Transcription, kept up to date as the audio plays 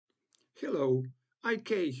Hello,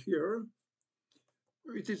 IK here.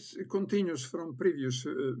 It continues from previous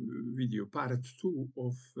video, part 2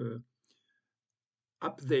 of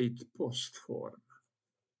update post form.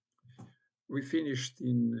 We finished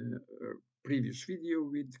in previous video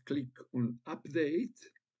with click on update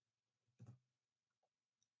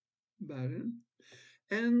button,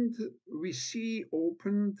 and we see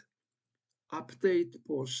opened update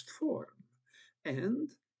post form. And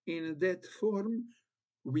in that form,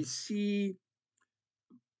 we see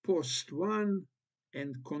post 1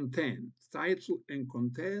 and content, title and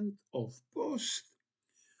content of post,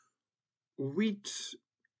 which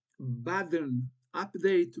button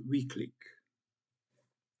update we click.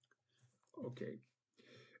 Okay,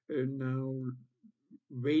 now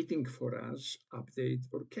waiting for us update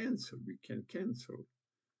or cancel. We can cancel.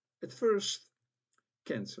 At first,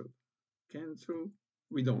 cancel.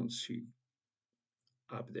 We don't see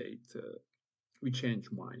update. We change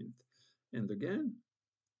mind. And again,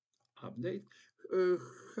 update.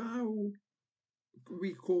 How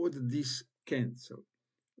we code this cancel?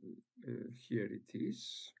 Here it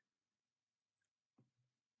is.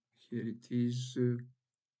 Here it is.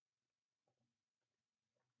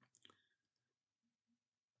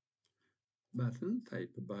 Button,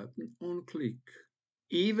 type button, on click,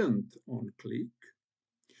 event on click,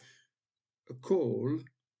 call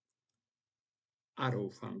arrow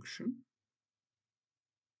function.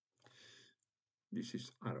 This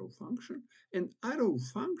is arrow function, and arrow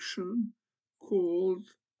function called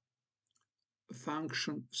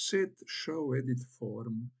function set show edit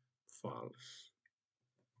form false.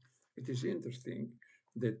 It is interesting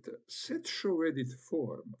that set show edit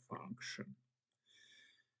form function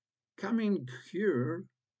coming here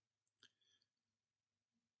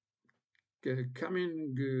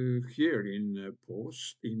in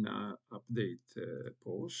post, in update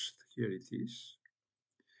post, here it is,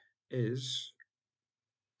 as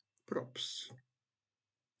props.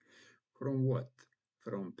 From what?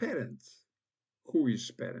 From parents. Who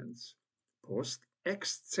is parents? Post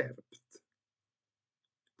excerpt.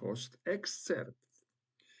 Post excerpt.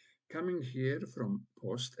 Coming here from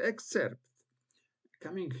post excerpt.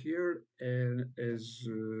 Coming here as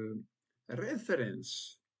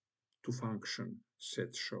reference to function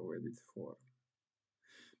set show edit form.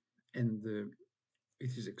 And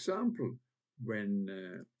it is example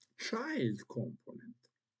when child component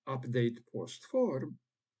update post form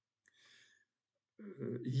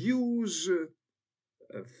use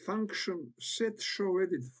function set show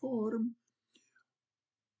edit form,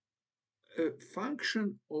 a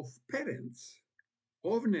function of parents.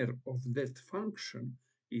 Owner of that function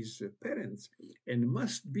is parents and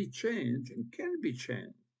must be changed and can be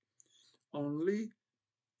changed only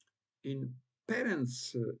in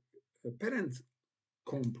parents parent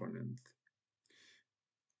component.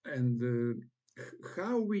 And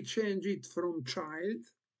how we change it from child?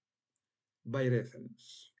 By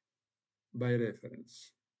reference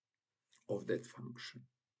of that function.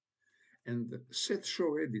 And set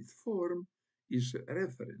show edit form is a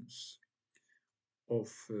reference of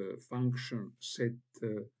function set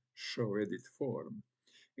show edit form.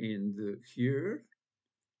 And here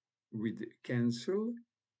with cancel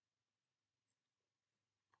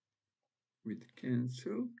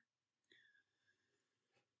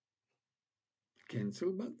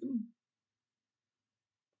button,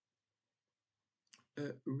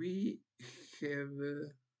 we have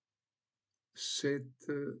set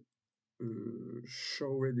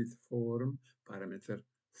show edit form parameter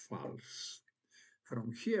false.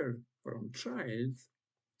 From here, from child,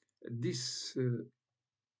 this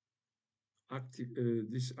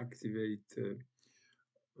activate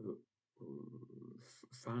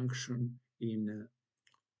function in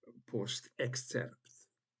post excerpt.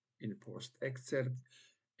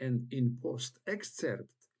 And in post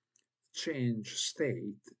excerpt change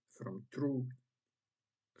state from true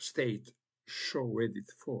state show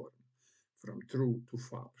edit form from true to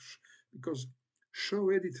false, because show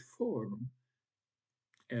edit form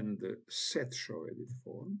and set show edit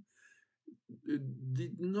form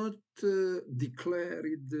did not declare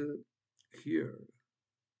it here.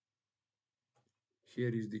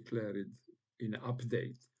 Here is declared in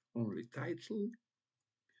update only title,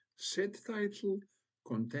 set title,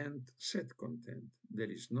 content, set content.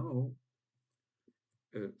 There is no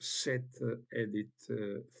set edit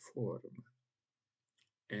form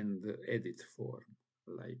and edit form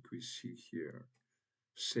like we see here.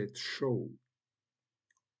 Set show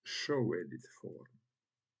edit form.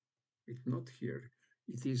 It's not here.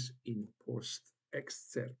 It is in post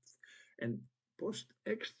excerpt. And post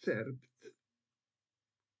excerpt,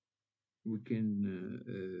 we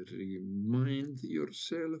can remind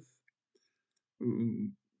yourself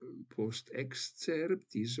post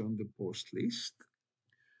excerpt is on the post list,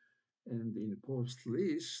 and in post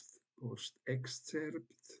list, post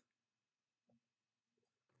excerpt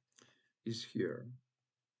is here,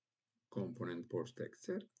 component post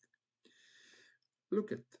excerpt.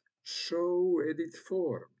 Look at show edit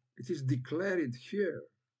form. It is declared here,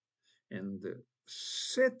 and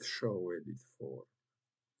set show edit form.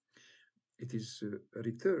 It is a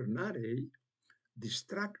return array, the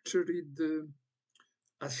structured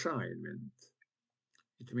assignment.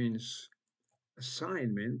 It means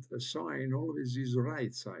assignment, assign always is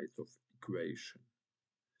right side of equation.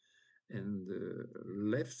 And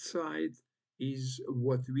left side is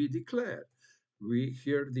what we declare. We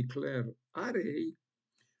here declare array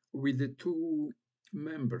with the two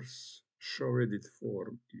members. Show edit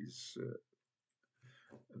form is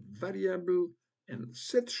variable, and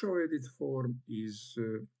set show edit form is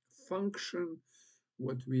function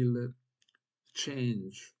what will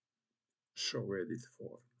change show edit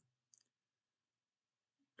form.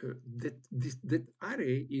 That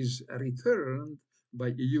array is returned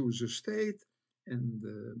by user state, and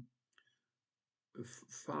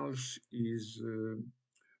false is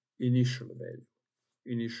initial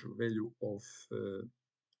value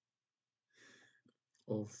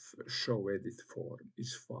of show edit form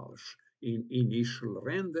is false. In initial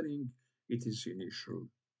rendering, it is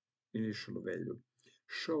initial value.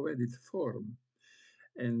 Show edit form,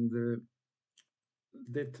 and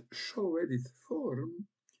that show edit form,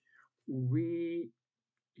 we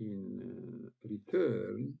in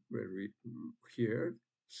return, where we here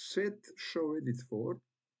set show edit form,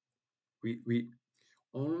 we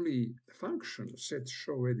only function set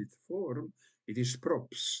show edit form, it is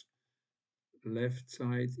props. Left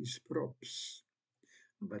side is props,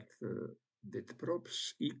 but that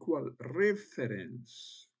props equal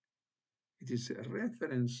reference. It is a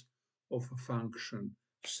reference of a function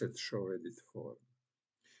set show edit form.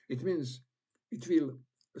 It means it will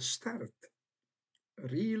start a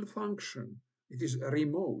real function. It is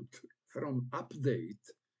remote from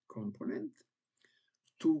update component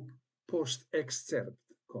to post excerpt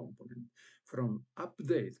component. From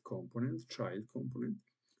update component, child component,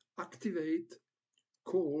 activate,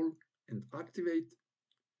 call, and activate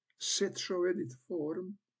set show edit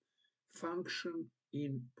form function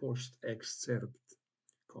in post excerpt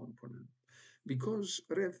component. Because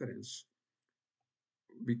reference,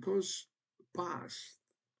 because past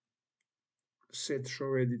set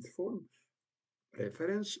show edit form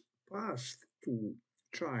reference passed to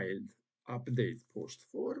child update post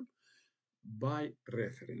form by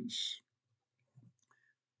reference.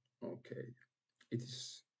 Okay, it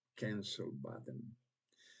is cancel button.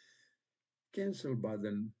 Cancel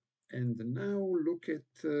button, and now look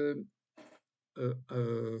at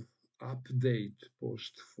update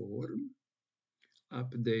post form.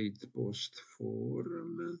 Update post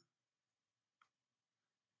form.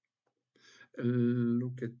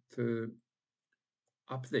 Look at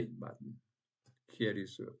update button. Here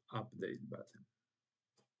is update button.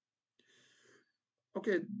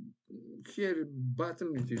 Okay, here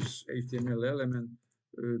button, it is HTML element,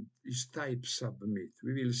 is type submit.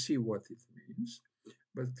 We will see what it means.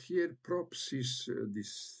 But here props is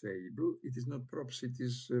disabled. It is not props, it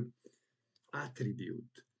is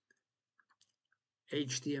attribute.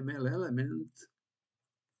 HTML element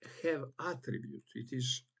have attribute. It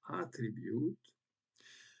is attribute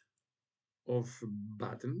of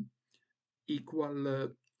button equal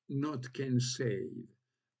not can save.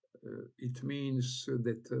 It means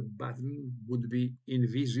that a button would be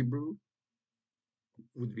invisible,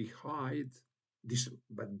 would be hide,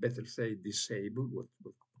 but better say disabled. What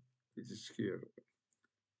it is here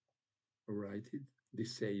write it,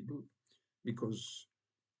 disabled, because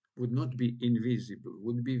would not be invisible,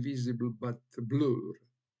 would be visible but blur,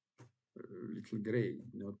 little gray,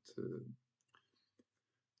 not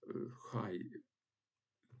high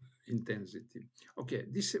intensity. Okay,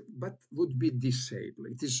 this but would be disabled.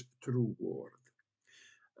 It is true word.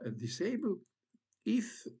 Disabled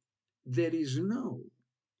if there is no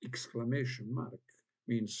exclamation mark,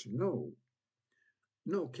 means no.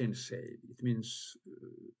 No can save. It means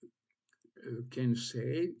can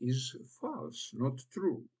save is false, not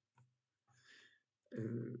true.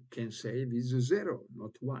 Can save is 0,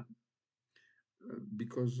 not 1.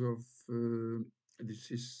 Because of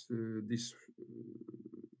this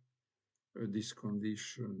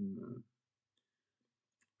condition,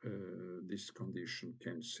 this condition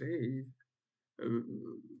can save.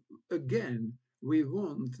 Again, we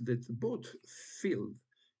want that both field,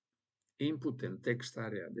 input and text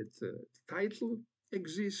area, that title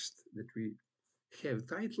exists, that we have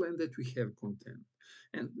title and that we have content.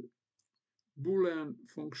 And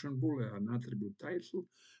function Boolean attribute title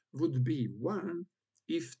would be 1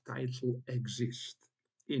 if title exists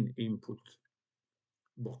in input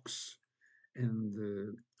box. And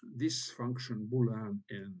this function Boolean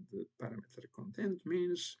and parameter content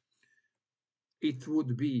means it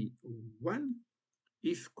would be 1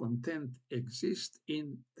 if content exists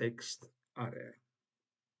in text area.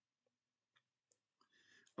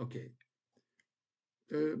 Okay,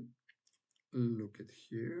 look at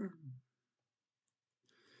here.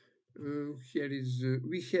 Here is,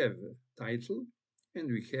 we have title and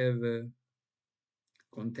we have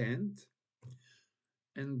content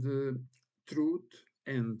and truth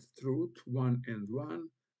and truth, 1 and 1.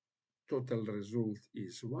 Total result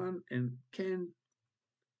is 1 and can,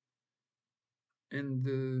 and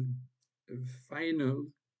the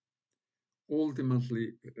final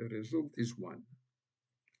ultimately result is 1.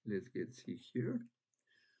 Let's get see here.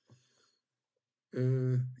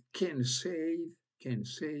 Can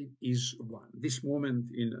save is 1. This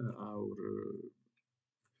moment in our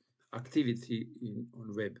activity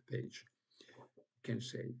on web page, can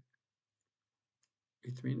save.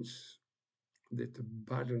 It means that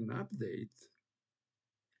button update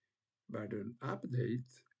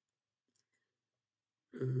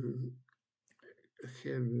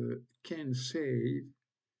have can save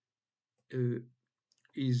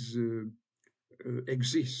is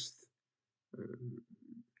exist.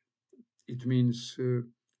 It means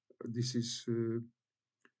this is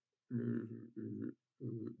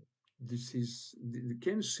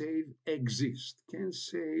can save exist. Can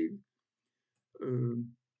save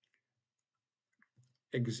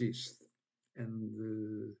exist,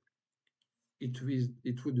 and it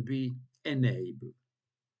would be enable.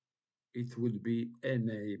 It would be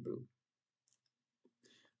enable.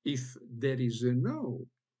 If there is a no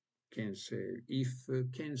can save, if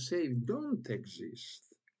can save don't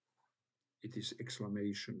exist, it is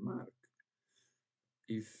exclamation mark.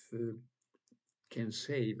 If can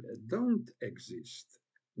save don't exist,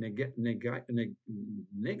 negative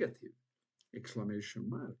exclamation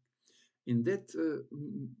mark. In that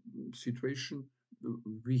situation,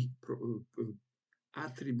 we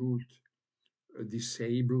attribute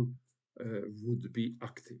disable would be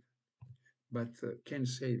active, but can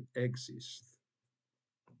save exist.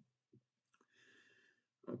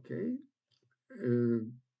 Okay,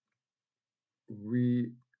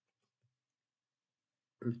 we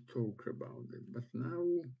will talk about it, but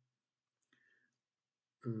now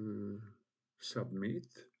submit.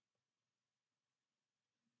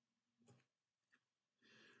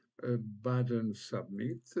 Button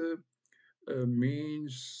submit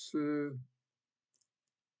means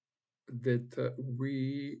that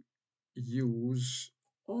we use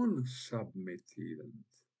on submit event,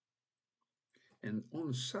 and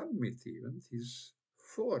on submit event is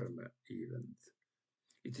form event.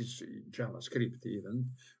 It is JavaScript event,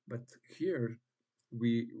 but here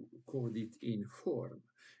we code it in form.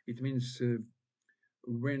 It means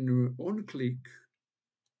when on click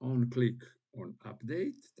on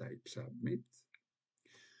update, type submit,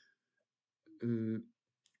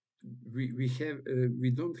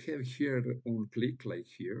 we don't have here on click like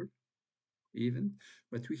here event,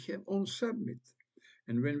 but we have on submit.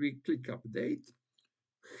 And when we click update,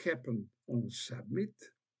 happen on submit,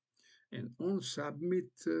 and on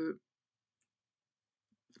submit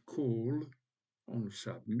call on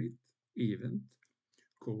submit event,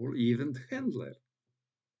 call event handler.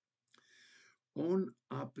 On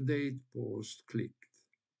update post clicked.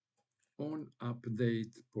 On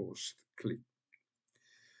update post clicked.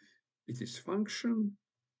 It is function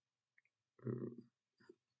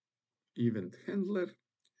event handler,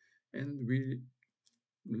 and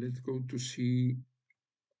let's go to see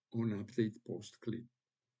on update post click.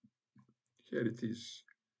 Here it is.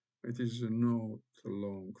 It is not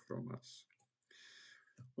long from us.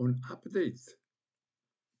 On update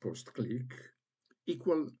post click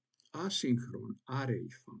equal asynchron array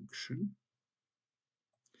function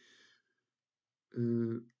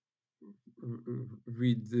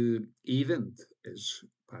with the event as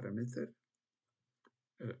parameter.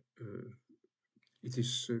 It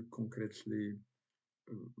is concretely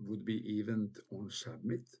would be event on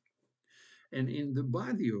submit. And in the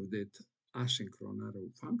body of that asynchron arrow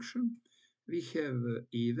function, we have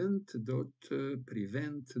event dot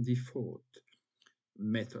prevent default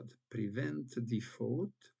method. Prevent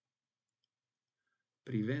default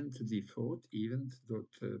event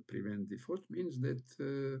dot prevent default means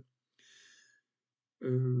that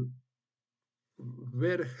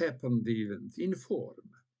where happened the event in form,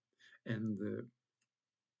 and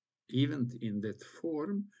event in that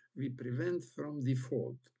form we prevent from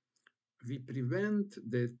default. We prevent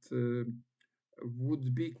that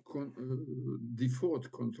would be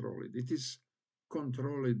default controlled. It is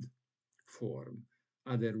controlled form.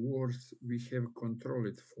 Other words, we have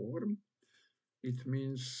controlled form. It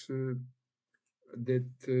means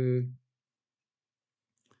that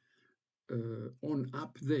on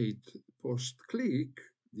update post click,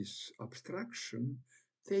 this abstraction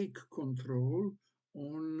take control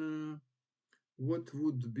on what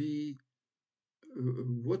would be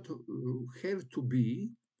what have to be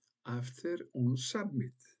after on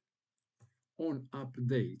submit. On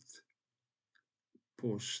update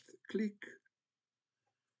post click,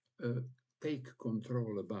 take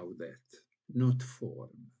control about that, not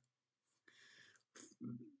form.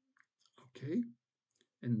 Okay,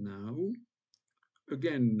 and now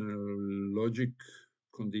again, logic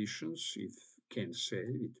conditions. If can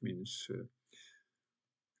save, it means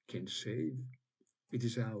can save. It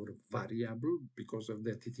is our variable. Because of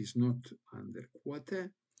that, it is not under quota.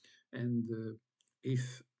 And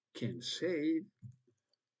if can save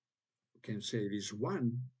is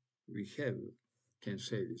 1. We have can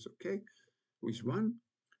save is okay with 1.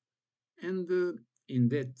 And in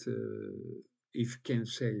that, if can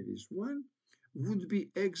save is 1, would be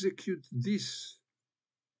execute this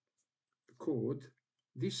code,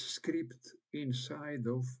 this script inside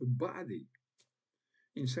of body,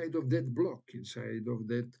 inside of that block, inside of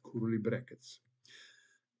that curly brackets.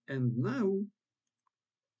 And now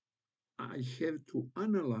I have to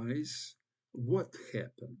analyze what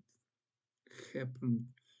happened. Happened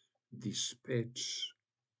dispatch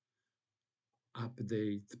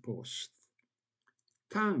update post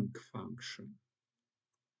thank function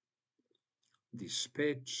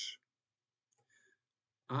dispatch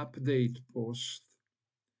update post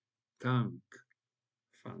thank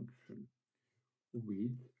function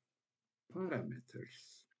with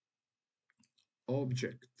parameters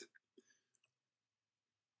object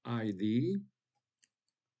id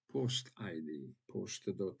post.id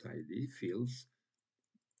fields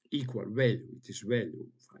equal value, it is value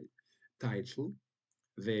title,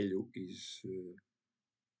 value is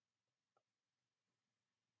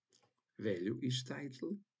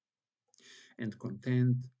title, and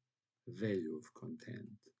content, value of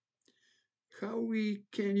content. How we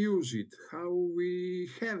can use it, how we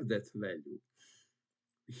have that value?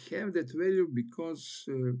 We have that value because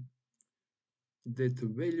that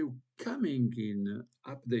value coming in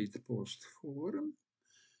update post form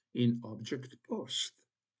in object post.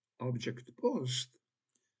 Object post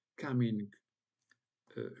coming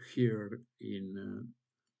here in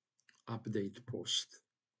update post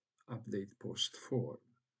form.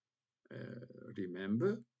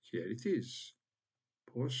 Remember, here it is,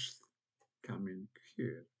 post coming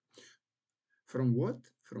here. From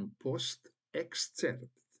what? From post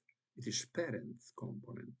excerpt. It is parent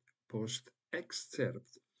component. Post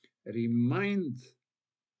excerpt.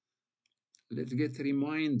 Let's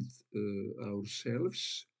remind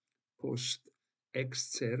ourselves. Post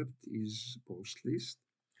excerpt is post list.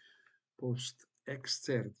 Post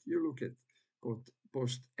excerpt, you look at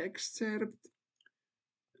post excerpt,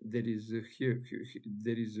 there is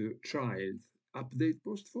there is a child update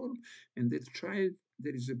post form, and that child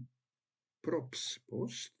there is a props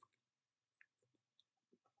post,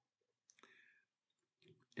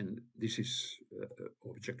 and this is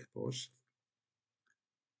object post,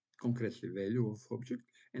 concretely value of object,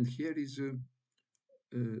 and here is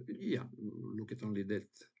yeah, look at only that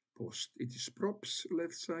post. It is props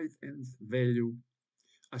left side and value,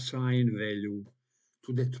 assign value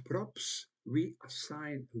to that props. We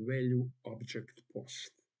assign value object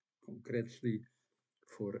post concretely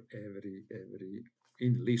for every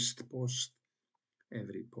in list post,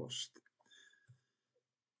 every post.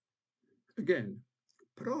 Again,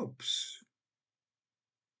 props.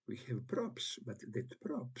 We have props, but that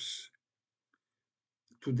props,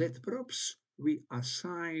 to that props we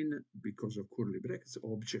assign, because of curly brackets,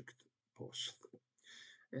 object post.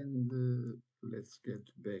 And let's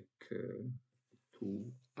get back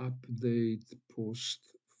to update post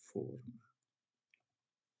form.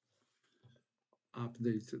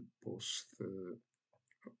 Update post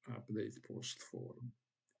form.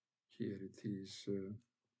 Here it is.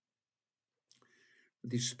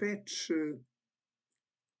 Dispatch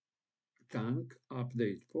thank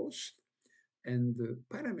update post, and the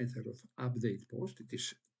parameter of update post, it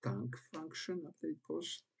is thank function update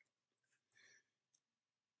post.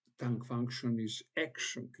 Thank function is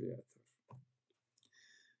action creator,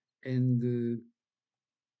 and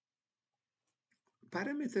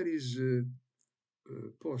parameter is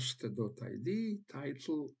post.id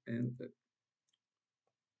title, and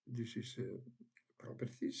this is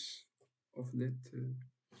properties of that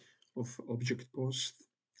of object post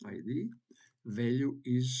id, value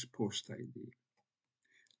is post ID.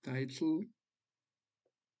 Title,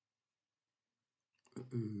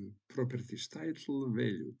 properties title,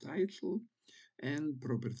 value title, and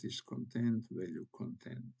properties content, value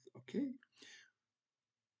content. Okay.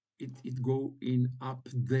 It go in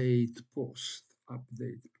update post,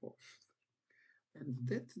 and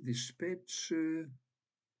that dispatch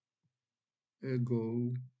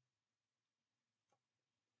go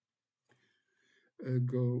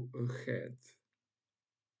ahead.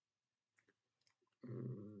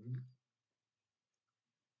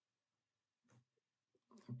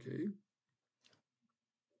 Okay.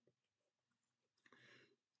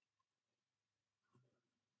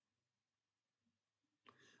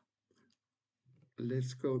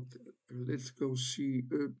 Let's go see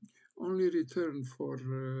only return for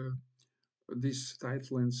this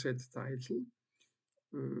title and set title.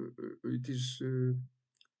 It is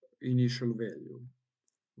initial value.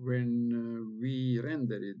 When we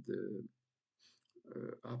rendered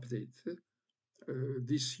update,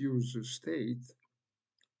 this use state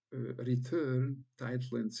return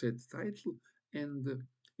title and set title, and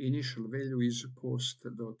initial value is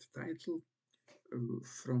post.title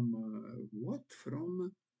from what?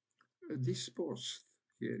 From this post.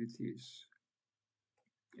 Here it is.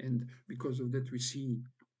 And because of that, we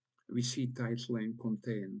see title and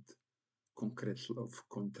content concretely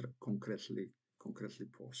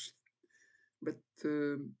post. But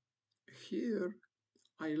here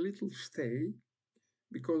I little stay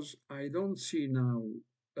because I don't see now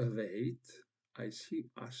await. I see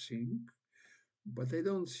async, but I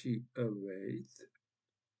don't see await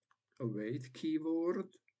keyword.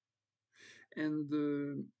 And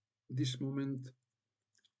this moment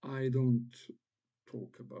I don't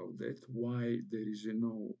talk about that. Why there is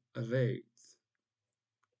no await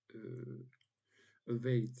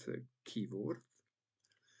keyword.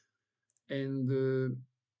 And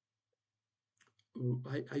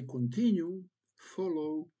I continue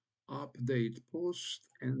follow update post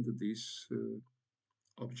and this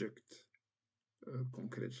object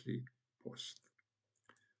concretely post.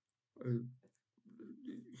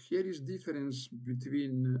 Here is difference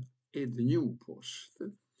between add new post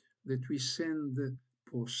that we send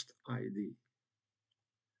post ID.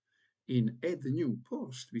 In add new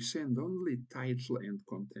post, we send only title and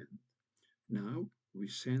content. Now we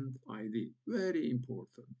send ID, very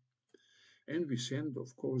important. And we send,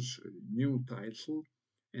 of course, new title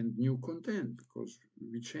and new content because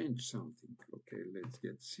we changed something. Okay,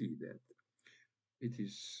 let's see that. It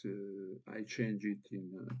is, I change it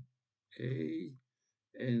in A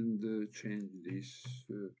and change this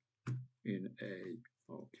in A.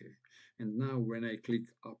 Okay, and now when I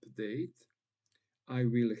click update, I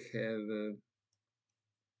will have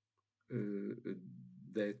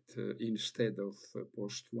that instead of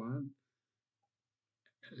post 1,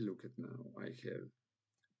 look at now, I have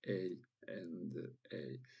A and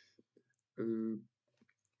A.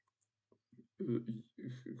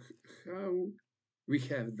 How we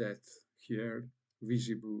have that here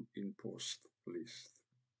visible in post list.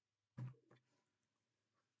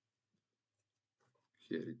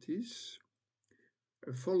 Here it is.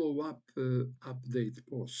 A follow-up update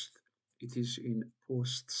post. It is in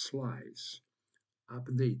post slice.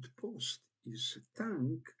 Update post is a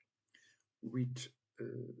tank which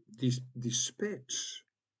dispatch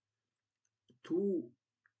to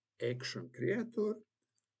action creator,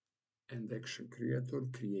 and action creator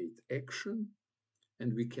create action,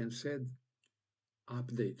 and we can set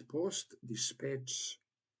update post dispatch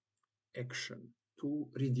action to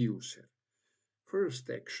reducer. First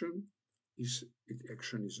action is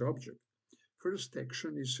object. First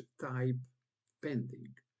action is type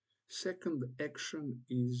pending. Second action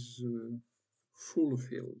is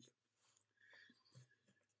fulfilled.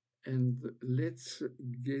 And let's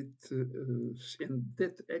get, and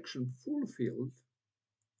that action fulfilled,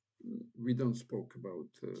 we don't spoke about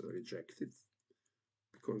rejected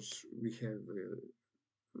because we have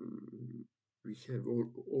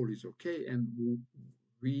all is okay, and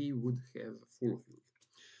we would have fulfilled.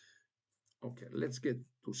 Okay, let's get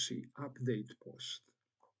to see update post.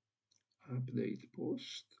 Update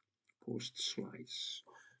post slice.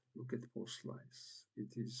 Look at post slice.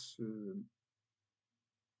 It is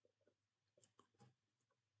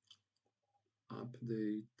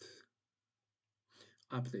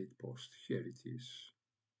update post. Here it is.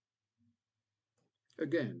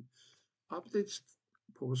 Again, update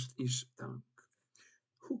post is tank.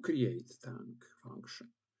 Who create tank function?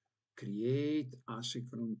 Create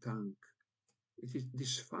asynchronous tank. It is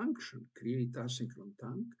this function, create asynchronous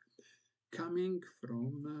tank, coming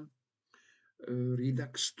from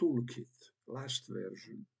Redux toolkit, last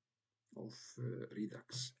version. of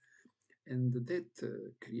Redux, and that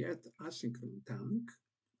create asynchronous tank.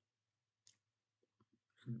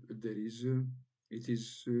 There is it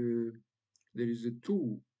is there is a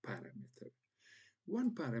two parameter.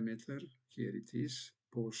 One parameter, here it is,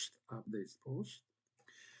 post update post,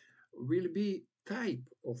 will be type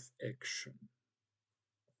of action.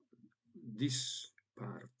 This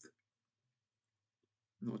part,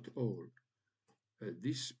 not all,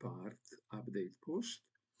 this part update post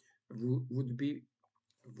would be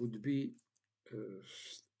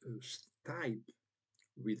type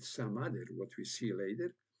with some other, what we see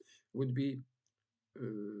later, would be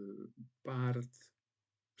part,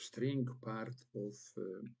 string part of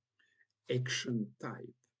action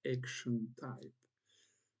type, action type.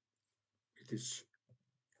 It is,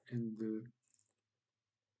 and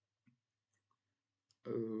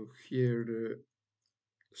here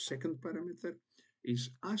second parameter is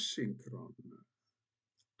asynchronous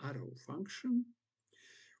arrow function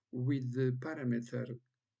with the parameter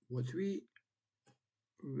what we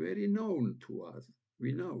very known to us.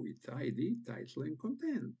 We know it, ID, title, and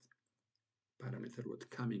content. Parameter what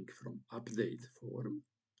coming from update form.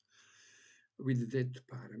 With that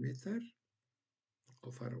parameter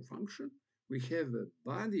of arrow function, we have a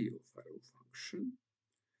body of arrow function,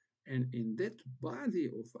 and in that body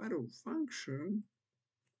of arrow function,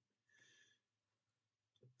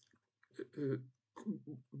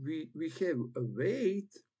 we have a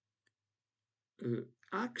weight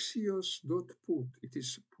axios.put. It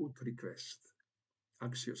is put request.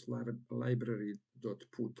 Axios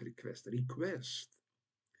library.put request. Request.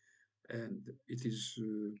 And it is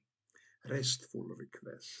RESTful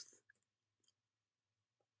request.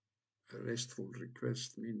 A RESTful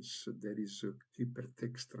request means there is a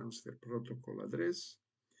hypertext transfer protocol address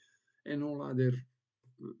and all other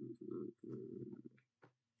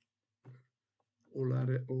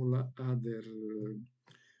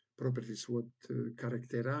properties what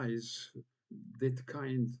characterize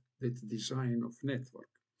that design of network.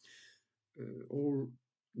 All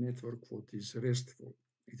network what is RESTful.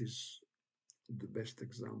 It is the best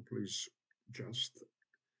example is just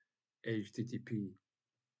HTTP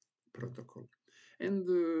protocol. And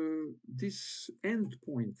this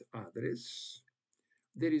endpoint address,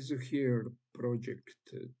 there is here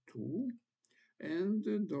project 2 and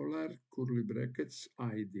dollar curly brackets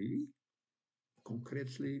ID,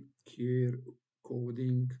 concretely here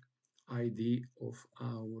coding ID of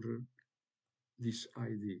our, this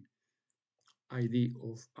ID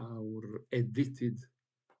of our edited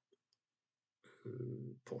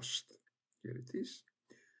post. Here it is.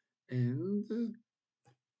 And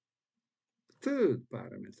third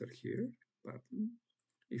parameter here, button,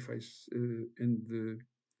 if I,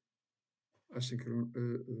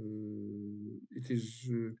 it is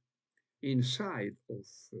inside of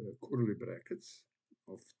curly brackets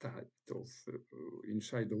of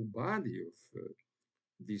inside of body of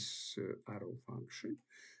this arrow function,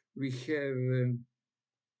 we have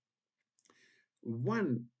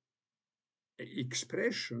one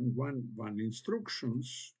expression, one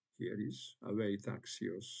instructions. Here is await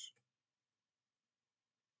axios.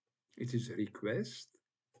 It is a request,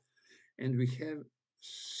 and we have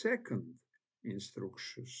second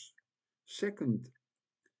instructions, second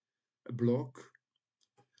block,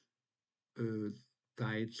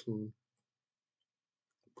 title,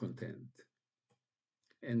 content,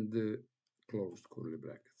 and closed curly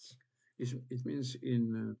brackets. It means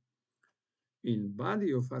in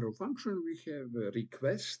body of arrow function we have a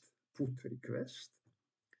request, put request,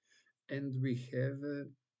 and we have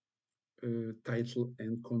a title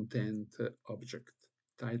and content object.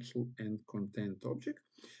 Title and content object,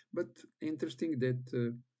 but interesting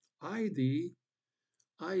that ID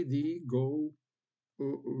go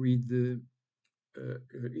with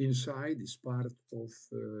inside is part of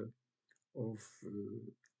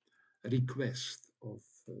request of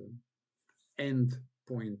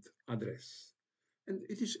endpoint address, and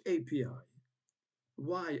it is API.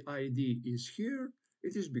 Why ID is here?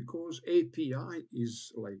 It is because API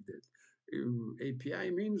is like that. API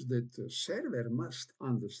means that the server must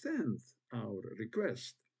understand our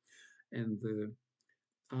request, and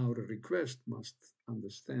our request must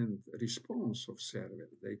understand response of server.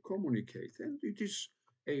 They communicate, and it is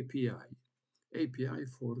API. API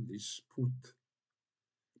for this put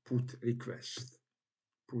request.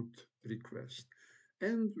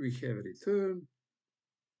 And we have return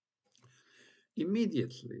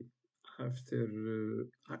immediately after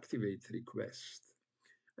activate request.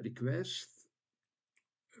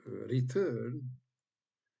 Return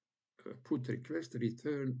put request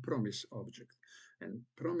return promise object, and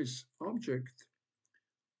promise object,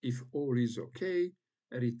 if all is okay,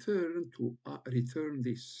 return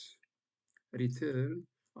this, return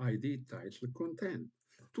ID, title, content.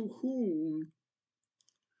 To whom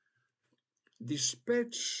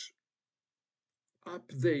dispatch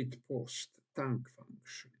update post tank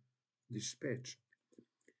function. Dispatch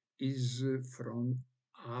is from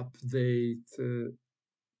update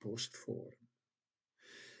post form.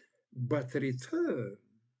 But return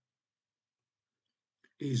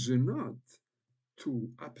is not to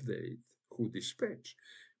update who dispatch,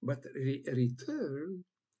 but return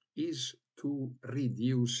is to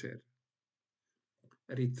reducer.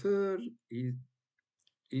 Return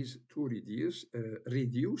is to reduce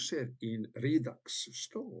reducer in Redux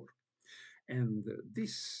store. And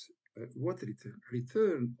this, what return?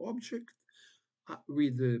 Return object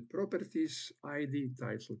with the properties ID,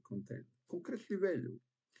 title, content. Concretely value.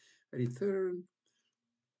 Return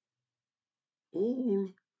all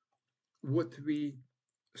what we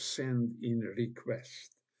send in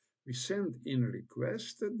request. We send in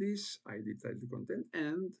request this ID, title, content,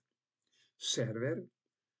 and server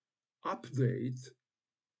update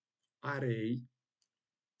array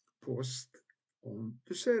post on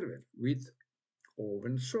the server with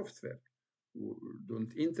open software.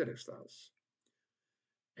 Don't interest us.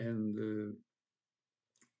 And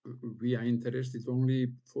we are interested only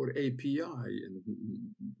for API, and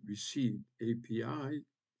we see API,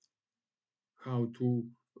 how to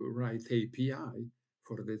write API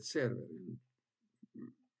for that server. And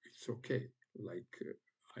it's okay, like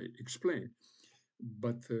I explained.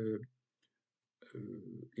 But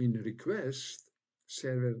in request,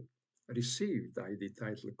 server received ID,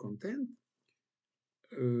 title, content,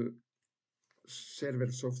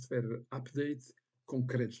 server software update,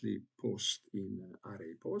 concretely post in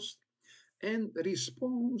array post, and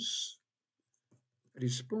response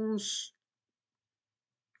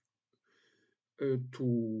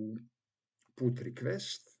to put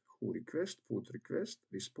request, who request, put request,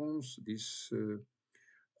 response, this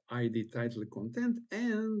ID, title, content,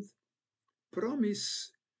 and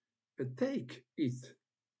promise take it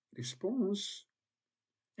response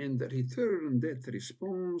and return that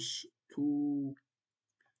response to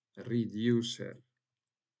reducer.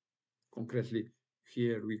 Concretely,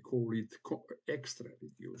 here we call it extra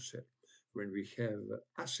reducer. When we have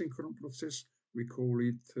asynchronous process, we call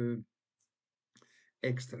it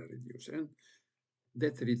extra reducer. And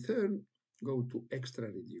that return go to extra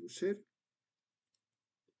reducer.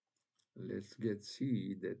 Let's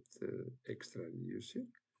see that extra reducer.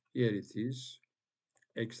 Here it is,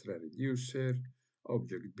 extra reducer,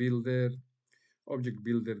 object builder. Object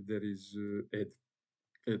builder, there is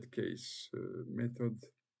add case method.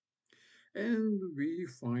 And we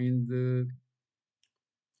find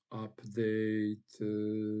update,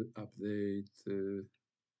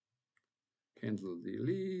 handle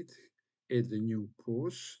delete, add a new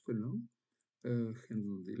post,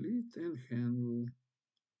 handle delete and handle,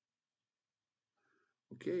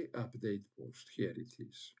 okay, update post, here it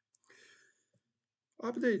is.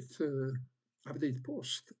 Update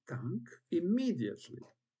post tank immediately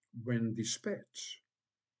when dispatch.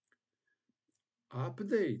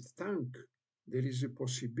 Update tank, there is a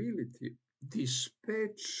possibility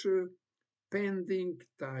dispatch pending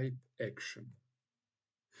type action.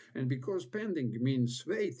 And because pending means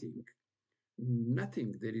waiting,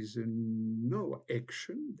 nothing, there is no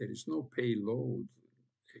action, there is no payload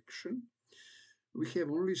action. We have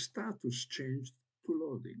only status changed to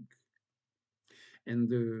loading. And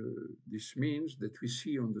this means that we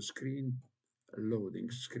see on the screen a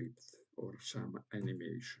loading script or some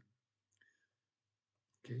animation.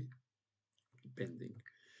 Okay, pending.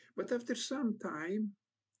 But after some time,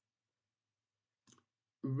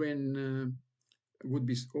 when would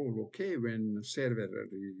be all okay, when server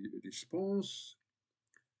responds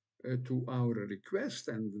to our request,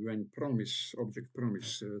 and when object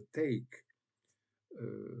promise take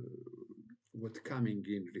what coming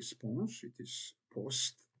in response, it is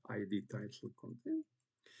post ID, title, content,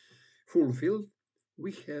 fulfilled,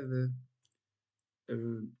 we have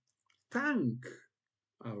a tank,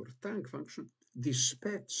 our tank function,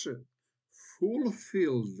 dispatch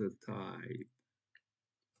fulfilled type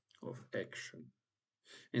of action.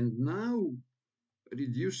 And now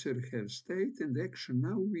reducer have state and action.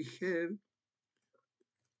 Now we have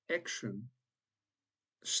action.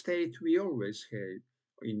 State we always have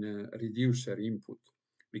in a reducer input,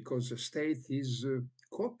 because a state is a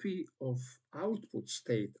copy of output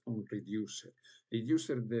state on reducer.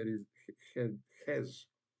 Reducer there is has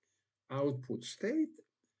output state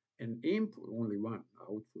and input, only one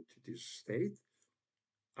output, it is state,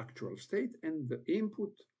 actual state, and the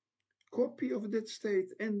input copy of that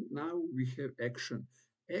state. And now we have action.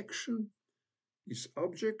 Action is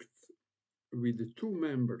object with the two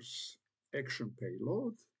members, action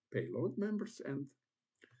payload members, and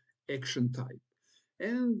action type.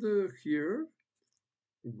 And here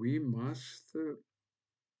we must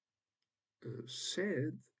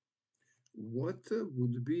said what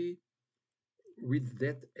would be with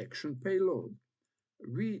that action payload.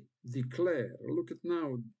 We declare, look at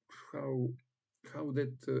now how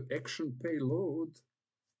that action payload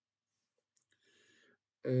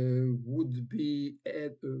would be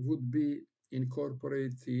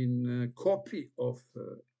incorporated in a copy of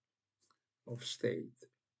state,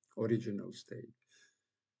 original state.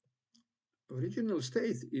 Original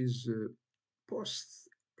state is post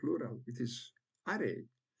plural. It is array.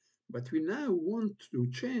 But we now want to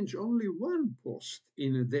change only one post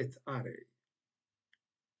in that array.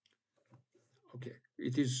 Okay,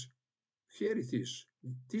 it is, here it is.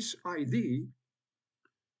 This ID,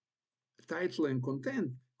 title and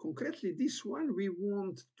content, concretely this one we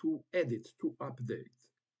want to edit, to update.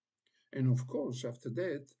 And of course, after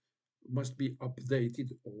that, must be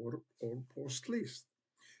updated or post list.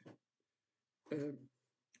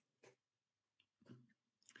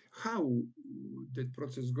 How that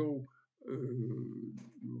process go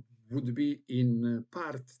would be in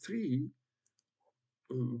part 3,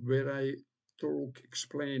 where I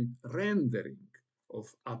explain rendering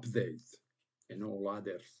of update and all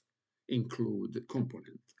others include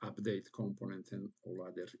component, update component and all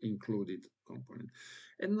others included component.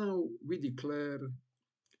 And now we declare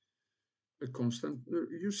a constant.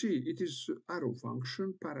 You see, it is arrow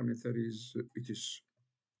function, parameter is, it is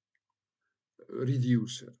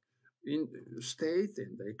reducer. In state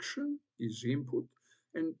and action is input.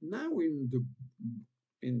 And now in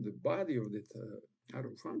the body of that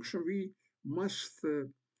arrow function, we must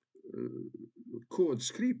code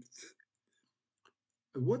script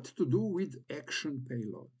what to do with action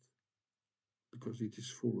payload, because it is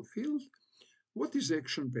fulfilled. What is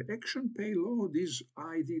action payload? Action payload is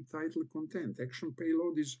ID, title, content. Action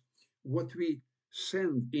payload is what we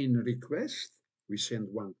send in request. We send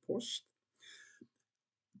one post.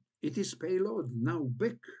 It is payload now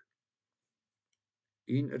back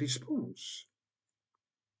in response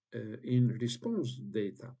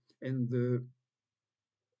data. And the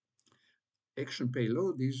action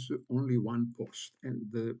payload is only one post.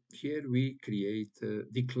 And here we create,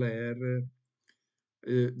 declare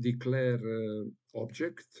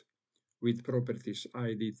object with properties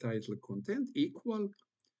ID, title, content equal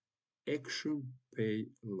action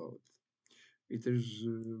payload. It is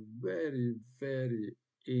very, very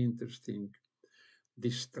interesting,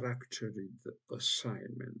 this structured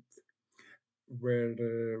assignment,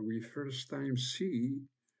 where we first time see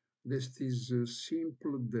this is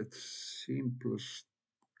simple, that simplest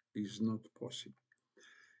is not possible.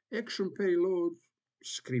 Action payload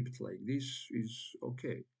script like this is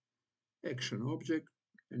okay. Action object,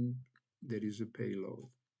 and there is a payload.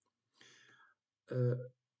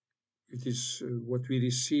 It is what we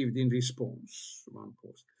received in response, one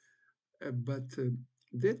post. But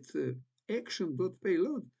that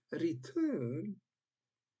action.payload return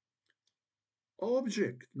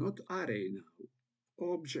object, not array now,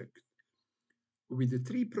 object with the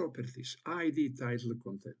three properties, ID, title,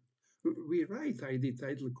 content. We write ID,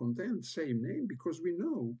 title, content, same name, because we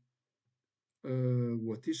know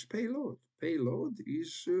what is payload. Payload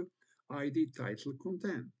is ID, title,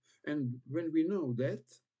 content. And when we know that,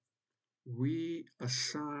 we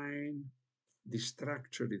assign the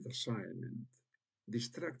structured assignment. The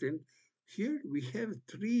structured, here we have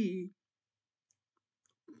three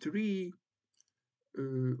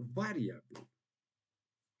variable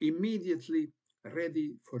immediately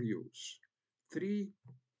ready for use. Three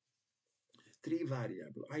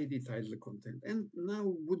variable, ID, title, content. And now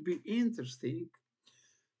would be interesting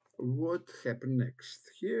what happened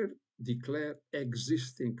next. Here declare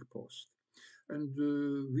existing post. And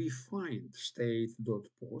we find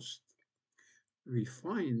state.post. We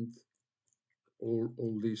find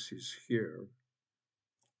all this is here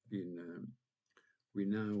in we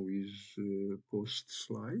now is post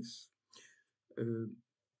slice.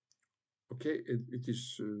 Okay, it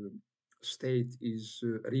is state is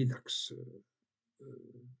Redux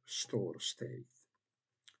store state.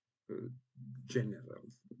 General,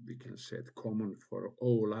 we can set common for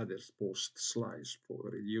all others post slice for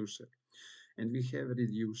reducer. And we have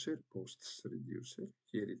reducer, posts reducer.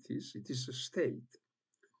 Here it is a state.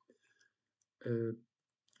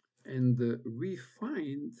 And we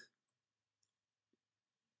find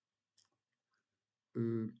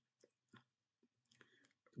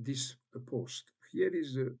this post. Here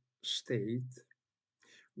is a state.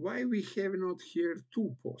 Why we have not here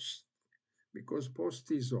two posts? Because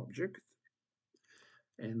post is object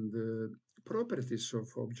And the properties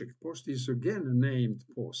of object post is again named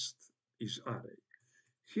post is array.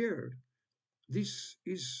 Here, this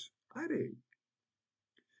is array.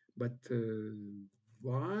 But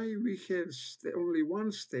why we have only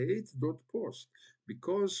one state dot post?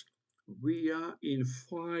 Because we are in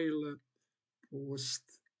file post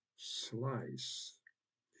slice,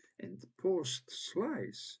 and post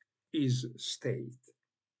slice is state.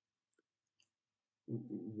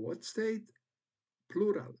 What state?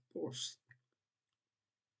 Plural post.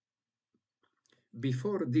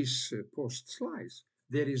 Before this post slice,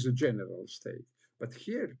 there is a general state. But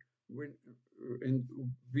here, when and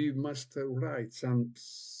we must write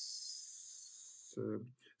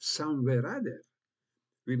somewhere other.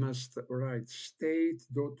 We must write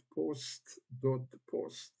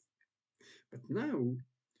state.post.post. But now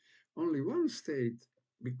only one state,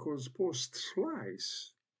 because post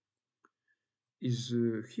slice is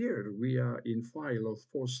here. We are in file of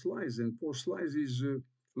post slice, and post slice is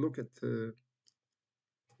look at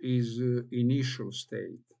is initial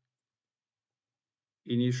state.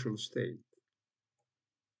 Initial state.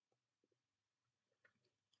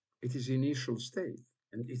 It is initial state,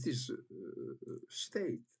 and it is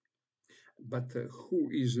state. But who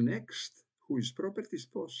is next? Who is properties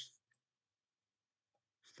post?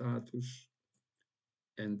 Status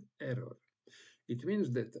and error. It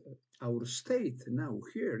means that our state now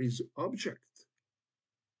here is object.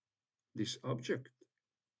 This object,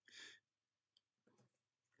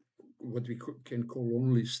 what we can call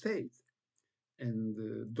only state. And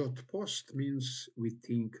dot post means we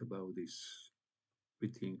think about this. We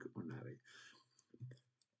think on array.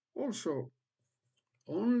 Also,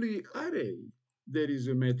 only array, there is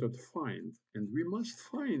a method find, and we must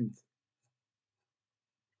find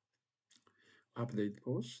update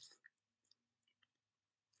post,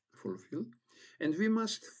 fulfill, and we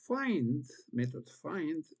must find, method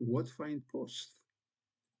find, what find post.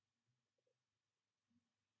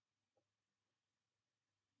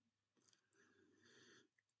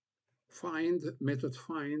 Find, method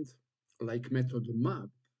find, like method map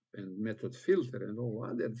and method filter and all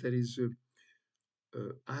other, there is a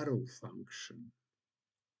arrow function.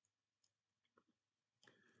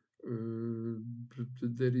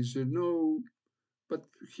 There is no, but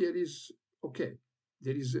here is, okay,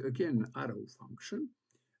 there is again arrow function.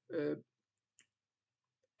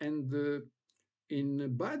 And in the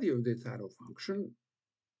body of that arrow function,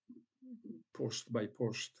 post by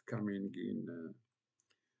post coming in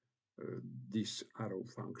this arrow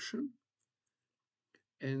function,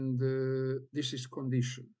 and this is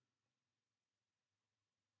condition.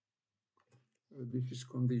 This is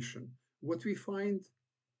condition. What we find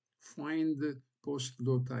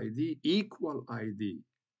post.id equal ID.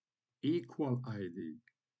 Equal ID.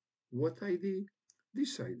 What ID?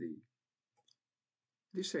 This ID.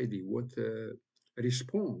 This ID, what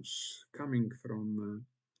response coming from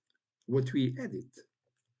what we edit.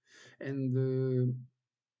 And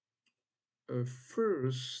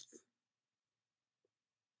first,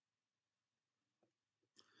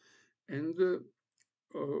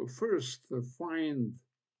 find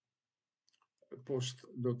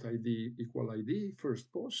post.id equal ID,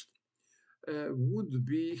 first post, would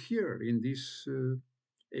be here in this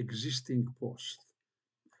existing post.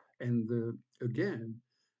 And again,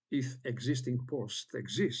 if existing post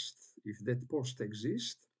exists, if that post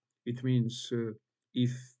exists, it means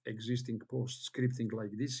if existing post scripting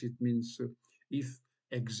like this, it means if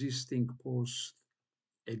existing post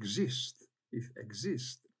exist, if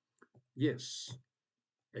exist, yes,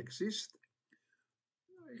 exist,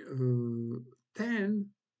 10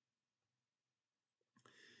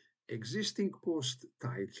 existing post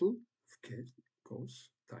title, okay, post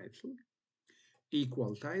title,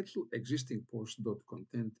 equal title, existing post dot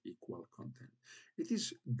content equal content. It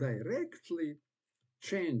is directly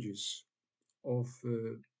changes of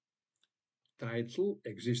title,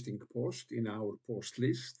 existing post in our post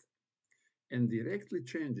list, and directly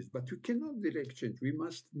changes. But we cannot direct change. We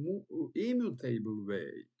must move immutable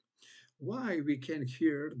way. Why we can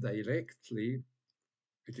here directly,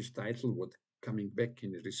 it is title what coming back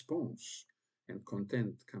in response, and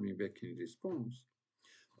content coming back in response,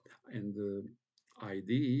 and the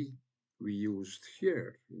ID we used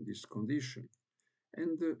here in this condition,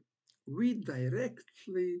 and we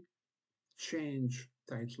directly change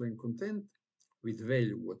title and content with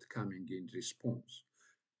value what coming in response.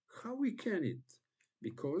 How we can it?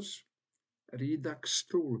 Because Redux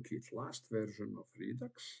toolkit, last version of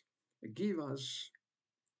Redux, give us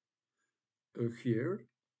here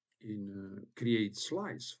in create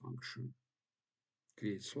slice function,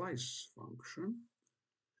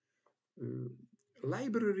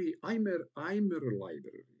 library, I'm a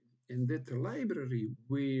library, and that library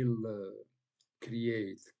will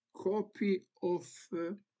create copy of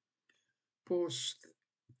post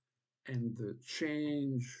and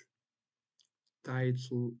change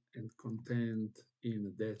title and content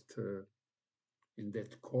in that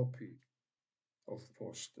copy of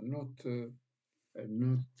post, not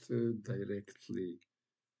directly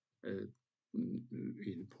uh,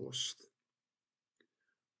 in post,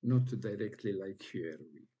 not directly like here.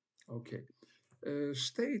 Okay.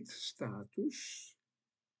 State status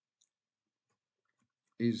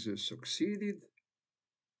is succeeded,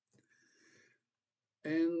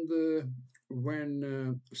 and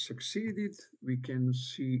when succeeded, we can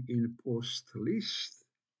see in post list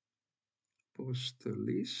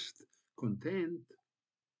content,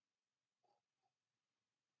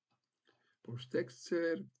 post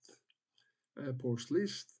excerpt, post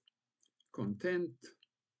list content.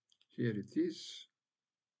 Here it is,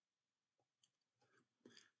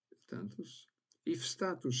 status. If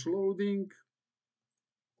status loading,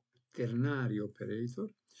 ternary operator,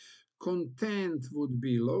 content would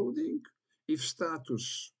be loading. If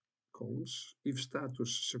status columns, if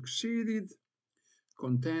status succeeded,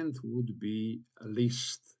 content would be a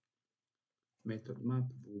list. Method map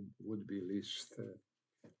would be list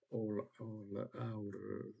all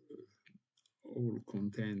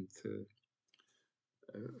content,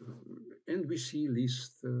 and we see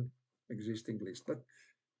list existing list, but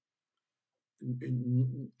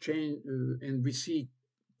change, and we see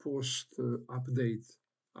post update.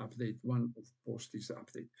 One of post is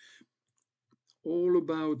update. All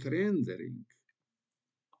about rendering.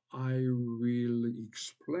 I will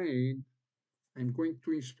explain. I'm going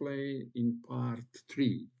to explain in part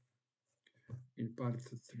 3. In part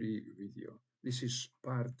 3 video. This is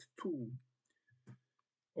part 2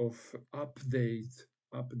 of update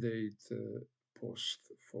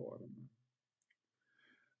post form.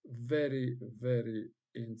 Very, very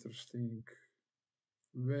interesting,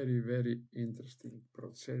 very interesting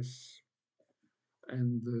process,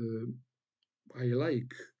 and I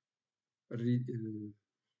like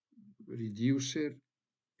reducer,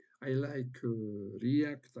 I like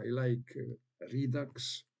React, I like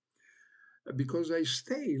Redux, because I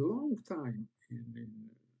stay a long time in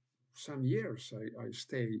some years. I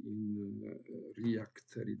stay in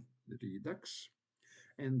React Redux,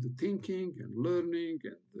 and thinking and learning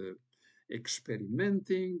and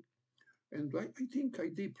experimenting. And I think I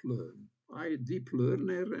deep learn. I deep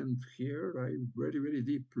learner, and here I very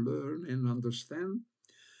deep learn and understand.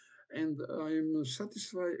 And I'm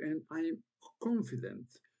satisfied and I'm confident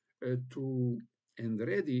to and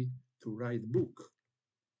ready to write book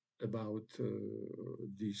about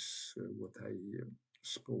this what I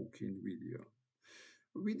spoke in video.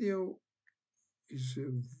 Video is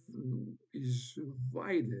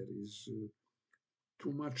wider, is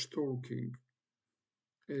too much talking.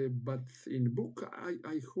 But in book,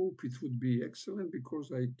 I hope it would be excellent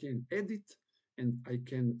because I can edit and I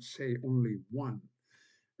can say only one.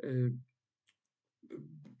 And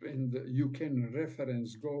you can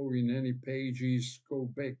reference, go in any pages, go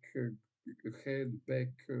back, ahead,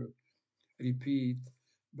 back, repeat.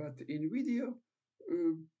 But in video,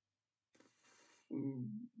 uh,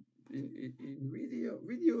 in video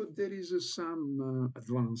there is some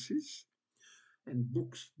advances, and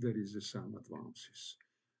books there is some advances.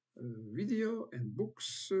 Video and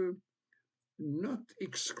books not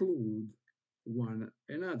exclude one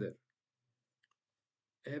another.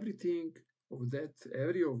 Everything of that,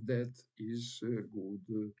 every of that is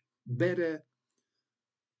good, better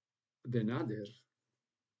than other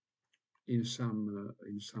in some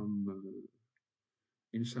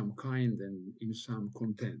kind and in some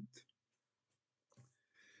content.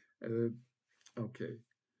 Okay,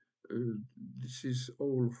 this is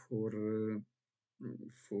all for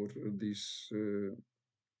this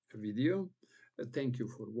video. Thank you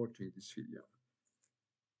for watching this video.